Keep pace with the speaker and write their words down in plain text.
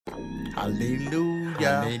Hallelujah,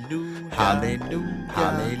 hallelujah, hallelujah,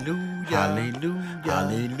 hallelujah,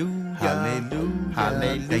 hallelujah, hallelujah,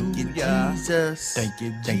 hallelujah. Thank you, Jesus. Thank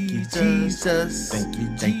you, Jesus. Thank you,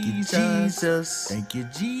 Jesus. Thank you,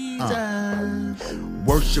 Jesus.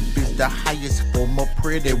 Worship is the highest form of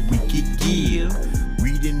prayer that we can give.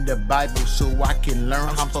 Reading the Bible so I can learn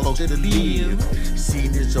how I'm supposed to live.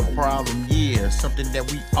 Sin is a problem, yeah, something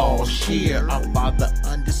that we all share. Our Father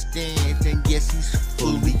understands, and yes, He's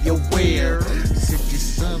fully aware. Sent His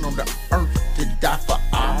Son on the earth to die for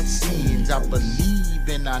our sins. I believe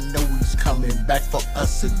and I know He's coming back for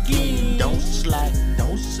us again. Don't slack,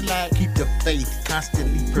 keep the faith,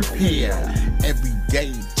 constantly prepare. Every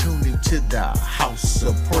day, tune into the house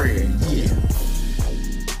of prayer, yeah.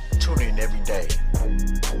 Tune in every day.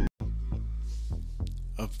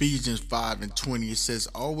 Ephesians 5:20, it says,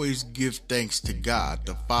 always give thanks to God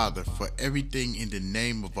the Father for everything in the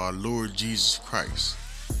name of our Lord Jesus Christ.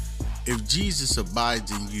 If Jesus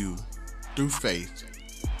abides in you through faith,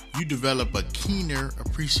 you develop a keener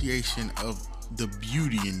appreciation of the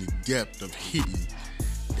beauty and the depth of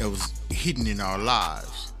that was hidden in our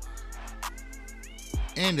lives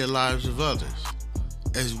and the lives of others,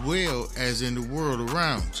 as well as in the world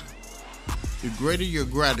around you. The greater your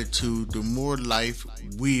gratitude, the more life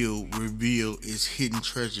will reveal its hidden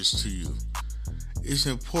treasures to you. It's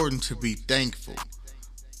important to be thankful.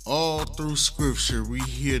 All through Scripture, we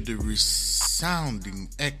hear the resounding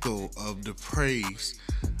echo of the praise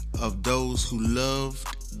of those who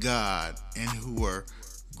loved God and who were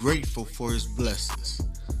grateful for His blessings.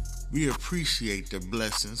 We appreciate the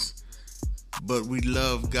blessings, but we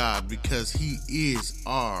love God because He is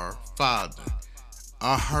our Father.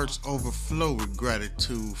 Our hearts overflow with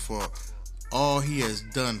gratitude for all He has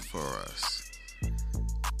done for us.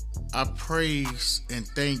 I praise and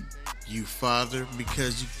thank you, Father,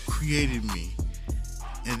 because you created me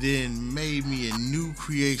and then made me a new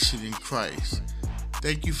creation in Christ.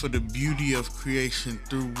 Thank you for the beauty of creation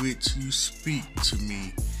through which you speak to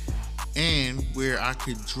me and where I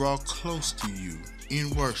could draw close to you in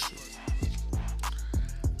worship.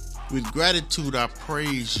 With gratitude, I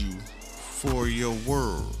praise you for your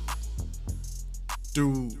word,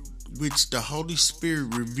 through which the Holy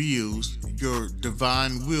Spirit reveals your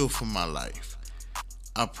divine will for my life.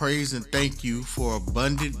 I praise and thank you for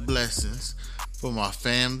abundant blessings for my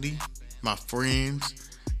family, my friends,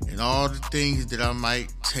 and all the things that I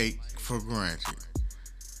might take for granted.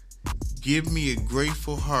 Give me a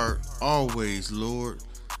grateful heart always, Lord,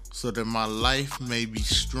 so that my life may be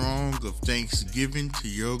strong of thanksgiving to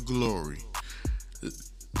your glory.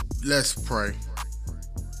 Let's pray.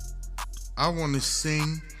 I want to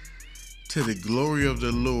sing to the glory of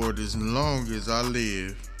the Lord as long as I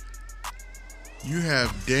live. You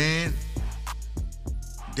have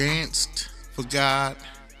danced for God.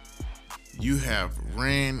 You have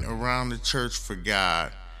ran around the church for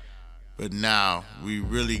God. But now we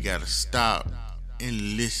really got to stop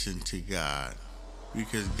and listen to God,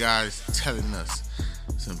 because God is telling us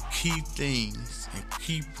some key things and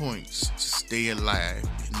key points to stay alive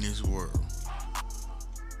in this world.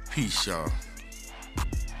 Peace, y'all.